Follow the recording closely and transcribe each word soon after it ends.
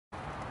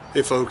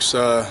Hey folks,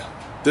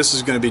 this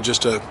is going to be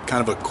just a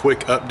kind of a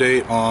quick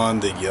update on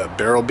the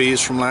barrel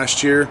bees from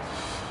last year.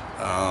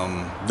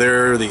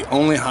 They're the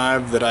only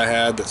hive that I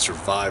had that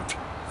survived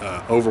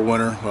over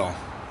winter. Well,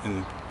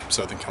 in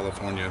Southern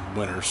California,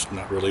 winter's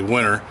not really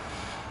winter.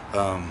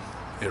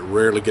 It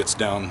rarely gets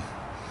down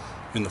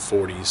in the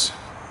 40s.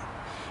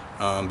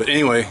 But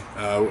anyway,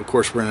 of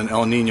course we're in an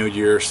El Nino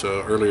year,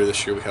 so earlier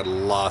this year we had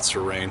lots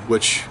of rain,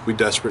 which we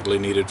desperately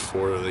needed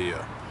for the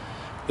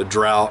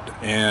drought.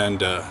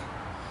 And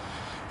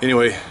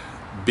anyway,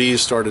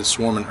 bees started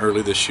swarming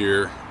early this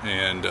year,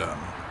 and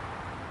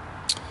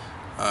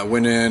I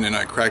went in and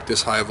I cracked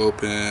this hive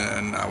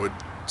open, I would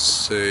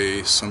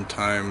say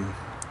sometime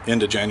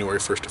into January,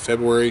 1st of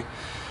February,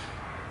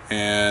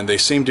 and they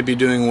seem to be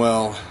doing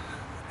well,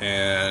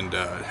 and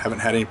haven't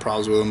had any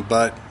problems with them,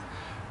 but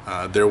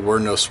there were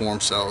no swarm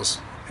cells,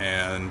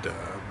 and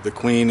the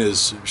queen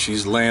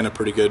she's laying a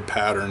pretty good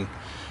pattern.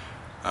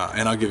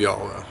 And I'll give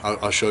y'all,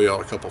 I'll show y'all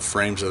a couple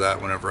frames of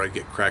that whenever I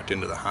get cracked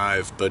into the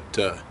hive. But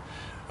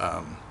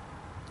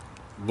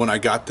when I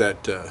got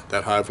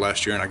that hive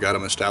last year and I got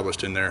them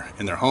established in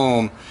their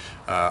home,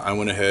 I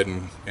went ahead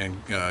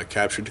and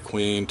captured the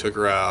queen, took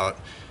her out,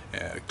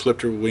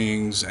 clipped her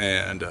wings,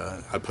 and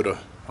I put a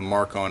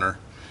mark on her.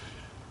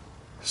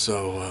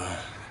 So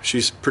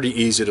she's pretty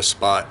easy to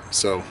spot.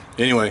 So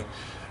anyway,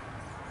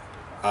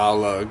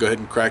 I'll go ahead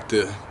and crack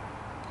the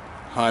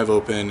hive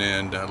open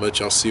and let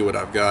y'all see what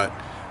I've got.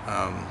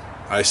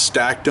 I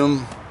stacked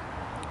them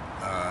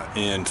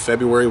in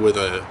February with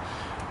a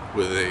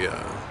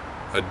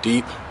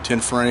deep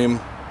tin frame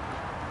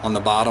on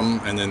the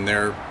bottom, and then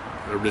their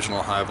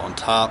original hive on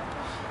top.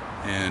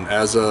 And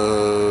as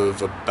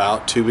of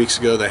about 2 weeks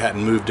ago, they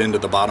hadn't moved into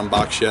the bottom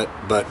box yet,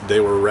 but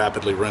they were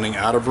rapidly running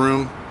out of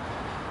room.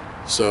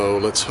 So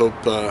let's hope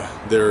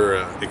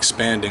they're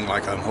expanding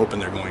like I'm hoping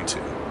they're going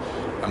to.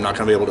 I'm not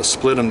going to be able to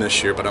split them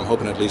this year, but I'm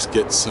hoping at least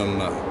get some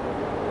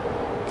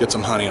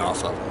honey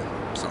off of them.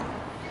 So.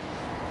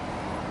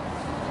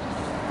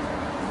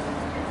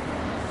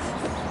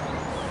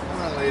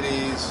 Come on,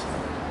 ladies.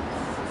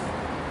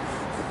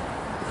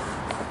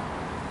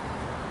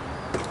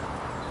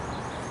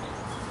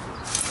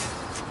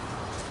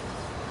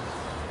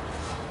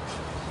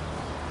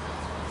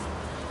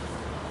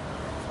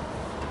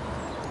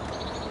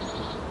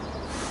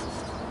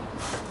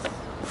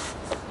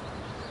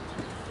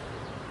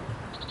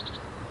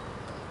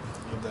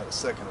 Give that a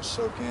second to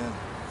soak in.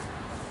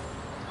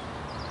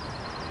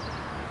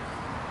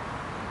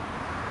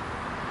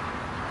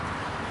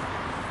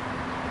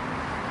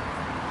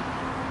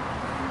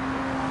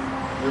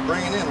 They're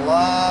bringing in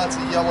lots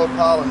of yellow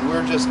pollen.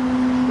 We're just,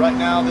 right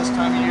now, this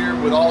time of year,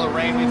 with all the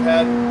rain we've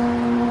had,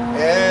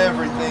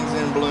 everything's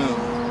in bloom.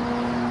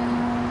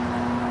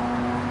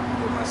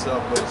 Give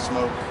myself a little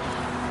smoke.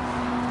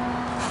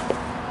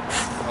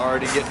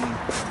 Already getting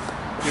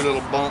a few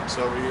little bumps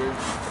over here.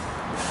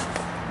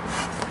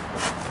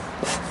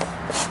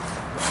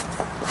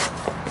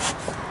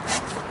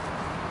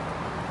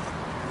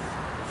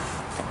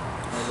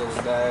 A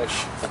little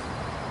dash.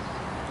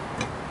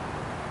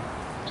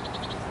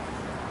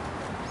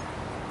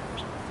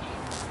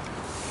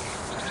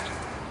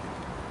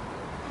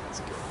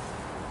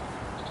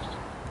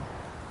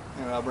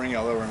 I'll bring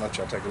y'all over and let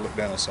y'all take a look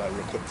down the side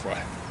real quick before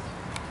I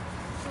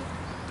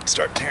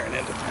start tearing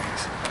into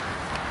things.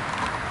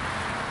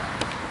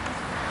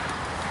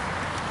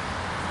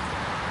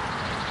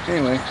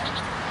 Anyway,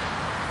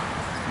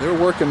 they're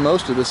working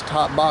most of this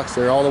top box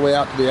there all the way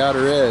out to the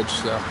outer edge,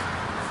 so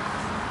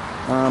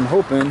I'm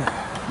hoping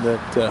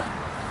that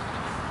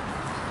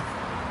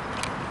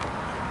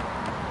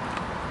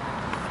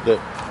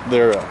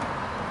they're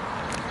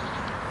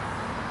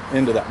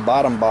into that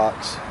bottom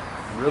box.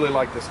 I really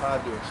like this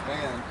hive to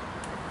expand.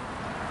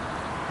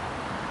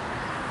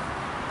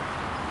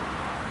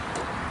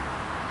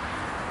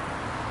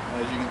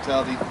 As you can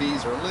tell, these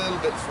bees are a little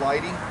bit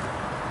flighty.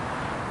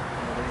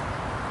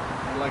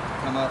 They like to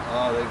come up.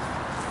 Oh,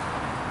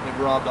 they've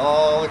robbed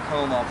all the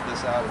comb off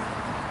this outer.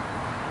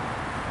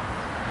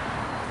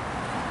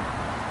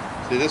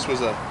 See, this was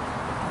a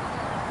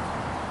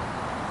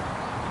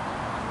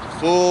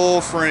full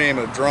frame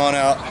of drawn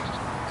out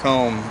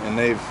comb, and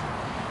they've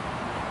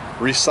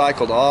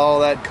recycled all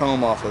that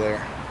comb off of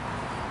there.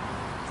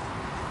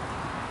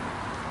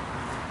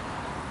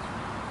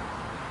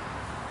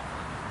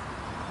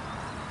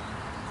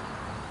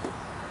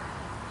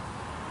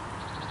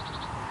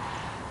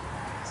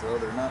 So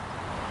they're not.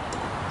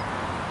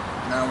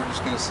 Now we're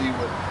just going to see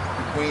what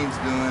the queen's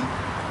doing.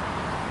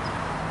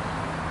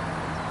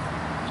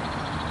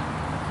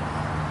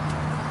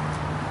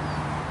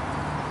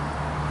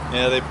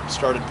 Yeah, they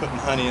started putting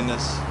honey in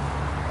this.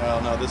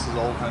 Well, no, this is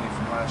old honey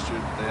from last year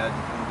that they hadn't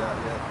cleaned out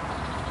yet.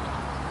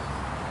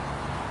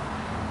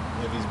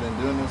 Evie's been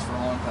doing this for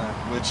a long time,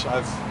 which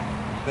I've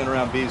been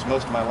around bees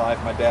most of my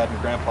life. My dad and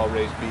grandpa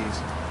raised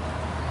bees.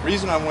 The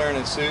reason I'm wearing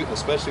a suit,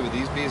 especially with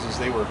these bees, is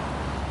they were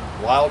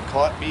wild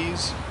caught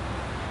bees.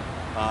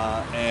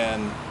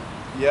 And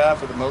yeah,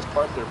 for the most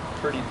part, they're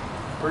pretty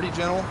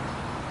gentle.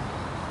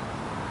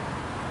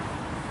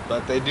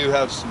 but they do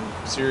have some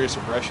serious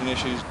aggression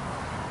issues.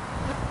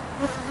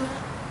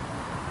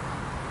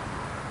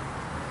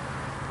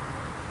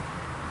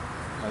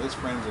 Now this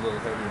frame's a little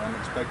heavier. I'm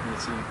expecting to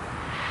see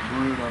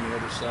brood on the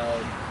other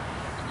side.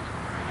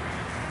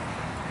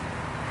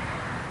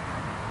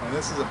 And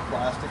this is a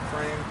plastic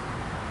frame.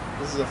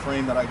 This is a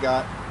frame that I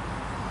got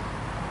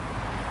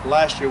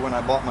last year when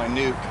I bought my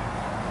nuke.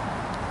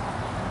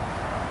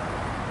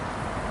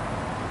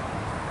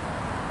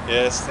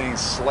 Yeah, this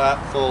thing's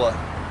slap full of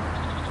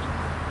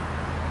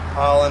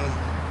pollen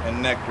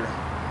and nectar.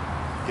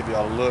 Give you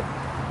all a look.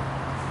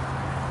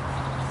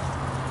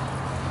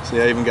 See,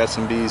 I even got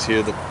some bees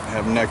here that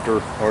have nectar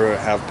or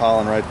have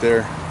pollen right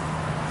there.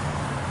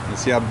 You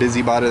see how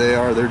busybody they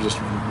are? They're just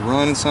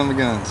running some of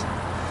the guns.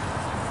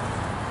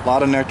 A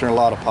lot of nectar and a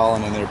lot of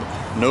pollen in there,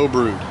 but no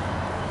brood. The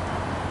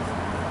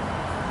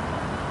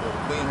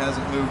queen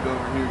hasn't moved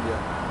over here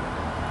yet.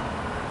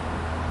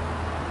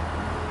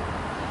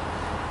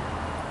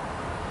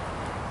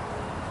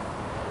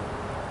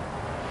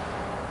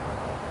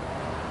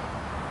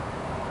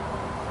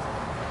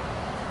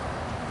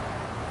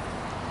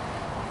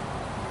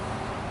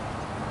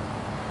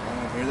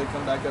 And here they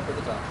come back up at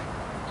the top.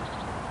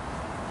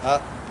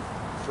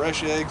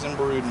 Fresh eggs and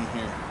brood in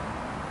here.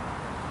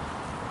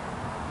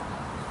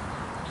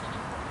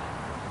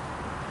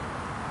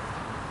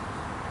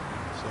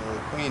 So the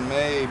queen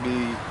may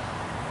be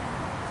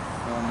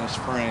on this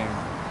frame.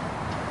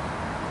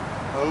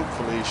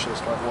 Hopefully she'll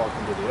start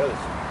walking to the other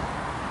frame.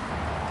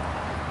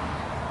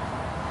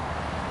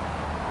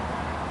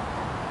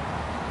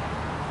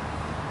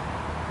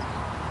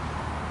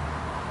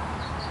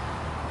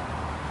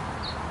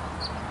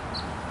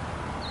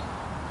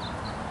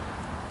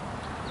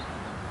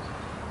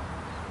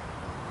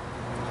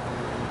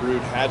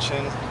 Brood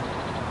hatching,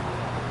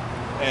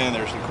 and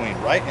there's the queen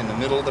right in the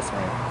middle of the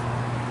frame.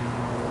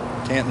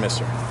 Can't miss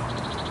her.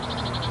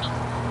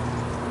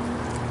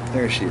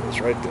 There she is,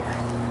 right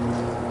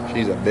there.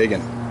 She's a big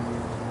one.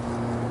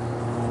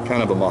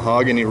 Kind of a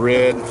mahogany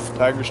red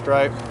tiger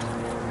stripe. She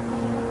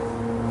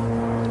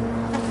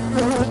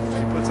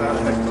puts out a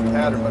heck of a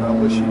pattern, but I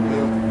wish she'd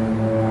move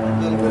a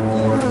little bit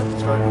more and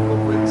start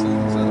incorporating some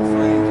of these other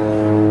frames.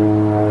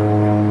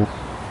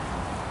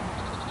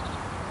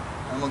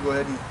 I'm gonna go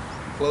ahead and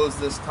close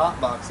this top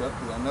box up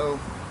because I know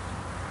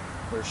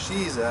where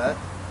she's at.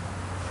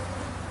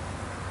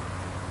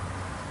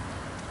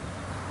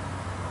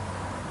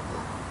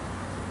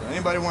 If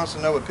anybody wants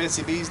to know what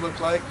pitsy bees look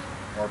like,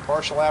 or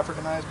partial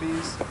Africanized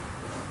bees,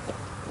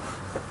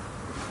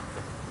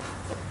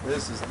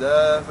 this is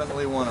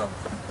definitely one of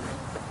them.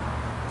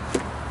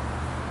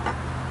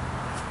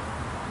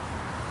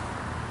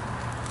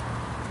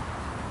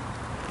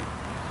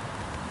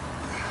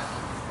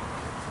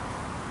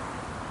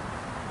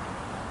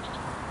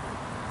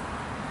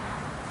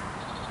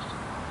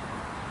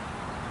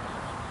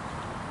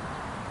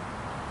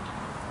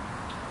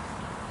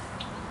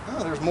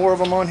 Oh, there's more of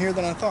them on here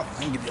than I thought.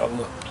 I can give y'all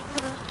a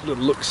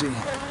little look-see.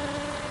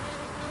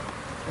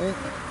 Okay,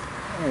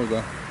 there we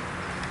go.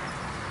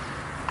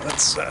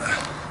 Let's see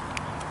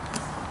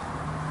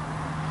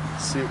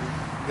what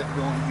we got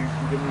going here.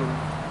 Give them a little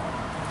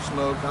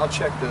smoke. I'll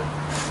check the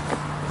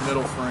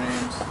middle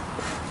frames.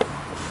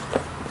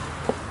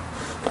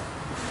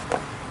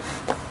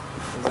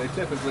 Because they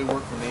typically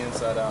work from the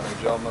inside out,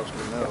 as y'all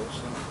mostly know.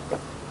 So.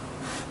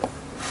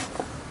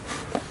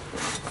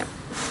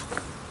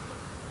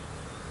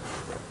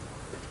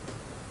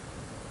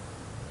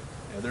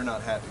 They're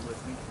not happy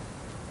with me.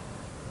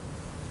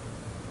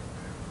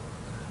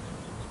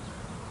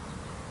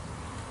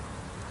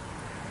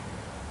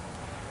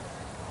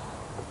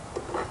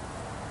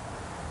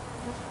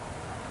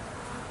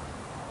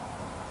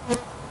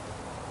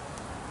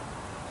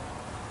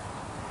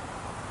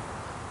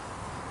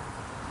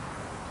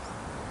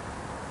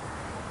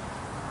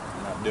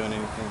 I'm not doing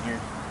anything here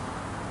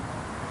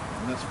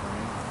in this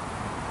frame.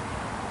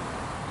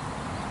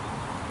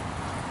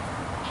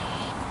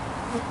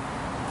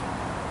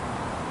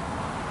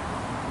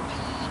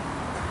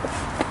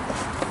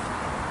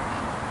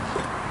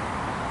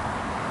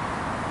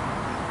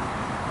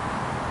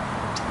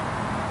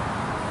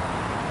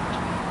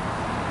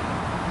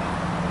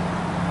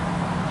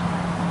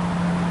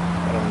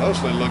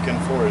 Mostly looking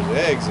for his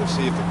eggs to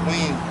see if the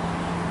queen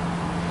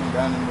came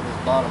down into this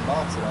bottom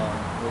box at all,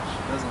 which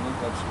doesn't look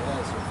like she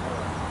has so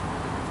far.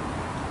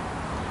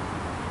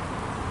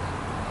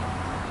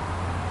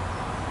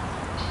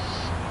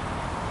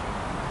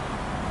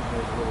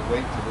 There's a little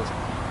weight to this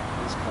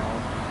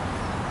column.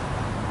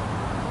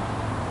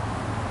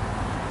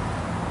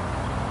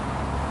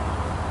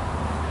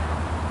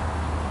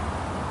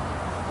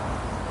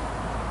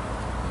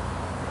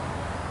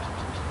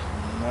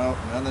 Nope,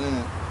 nothing in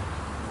it.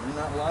 You're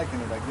not liking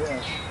it, I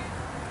guess.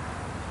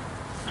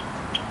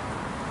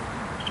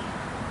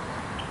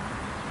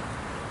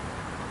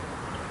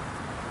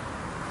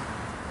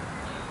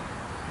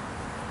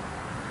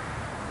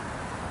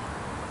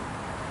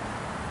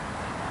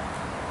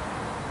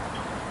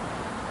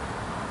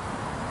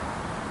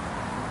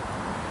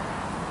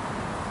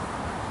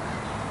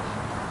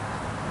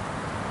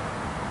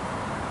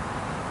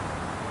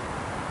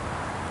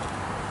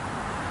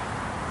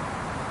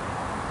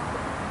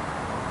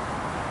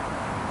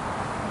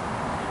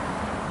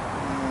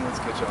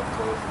 get y'all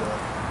closed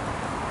up.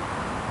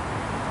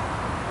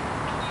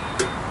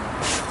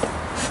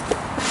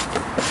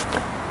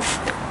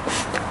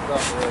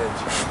 Off the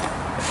edge.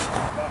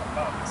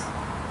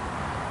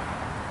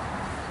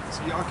 So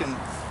y'all can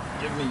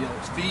give me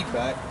y'all's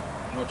feedback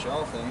on what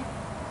y'all think.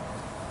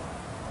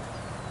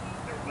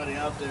 Everybody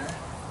out there.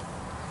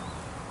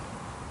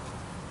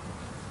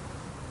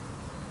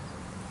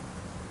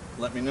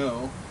 Let me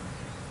know.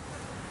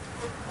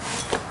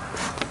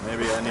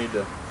 Maybe I need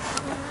to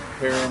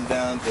pare them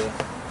down to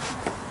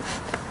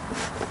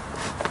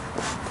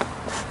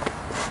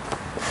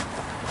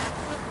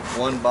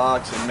one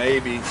box and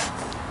maybe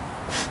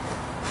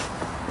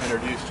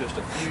introduce just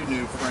a few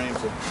new frames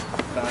of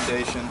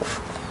foundation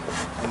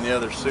and the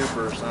other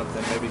super or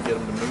something, maybe get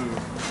them to move.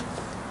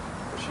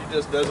 But she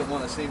just doesn't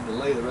want to seem to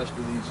lay the rest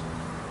of these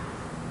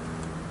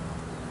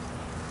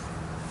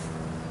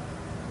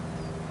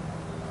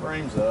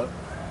frames up.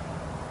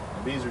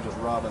 And these are just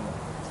robbing the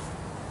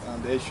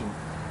foundation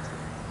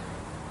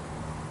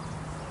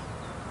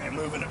and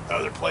moving it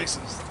other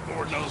places,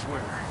 Lord knows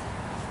where.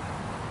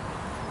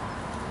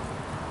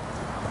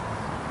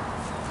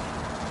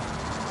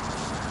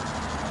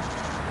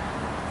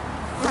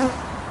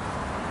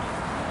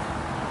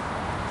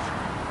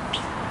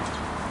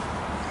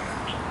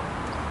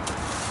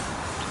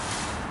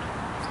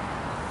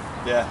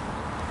 Yeah,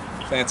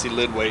 fancy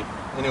lid weight.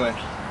 Anyway,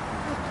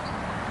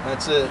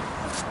 that's it.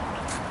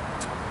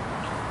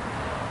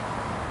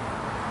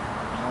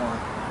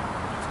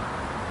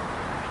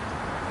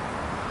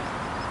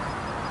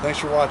 Thanks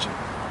for watching.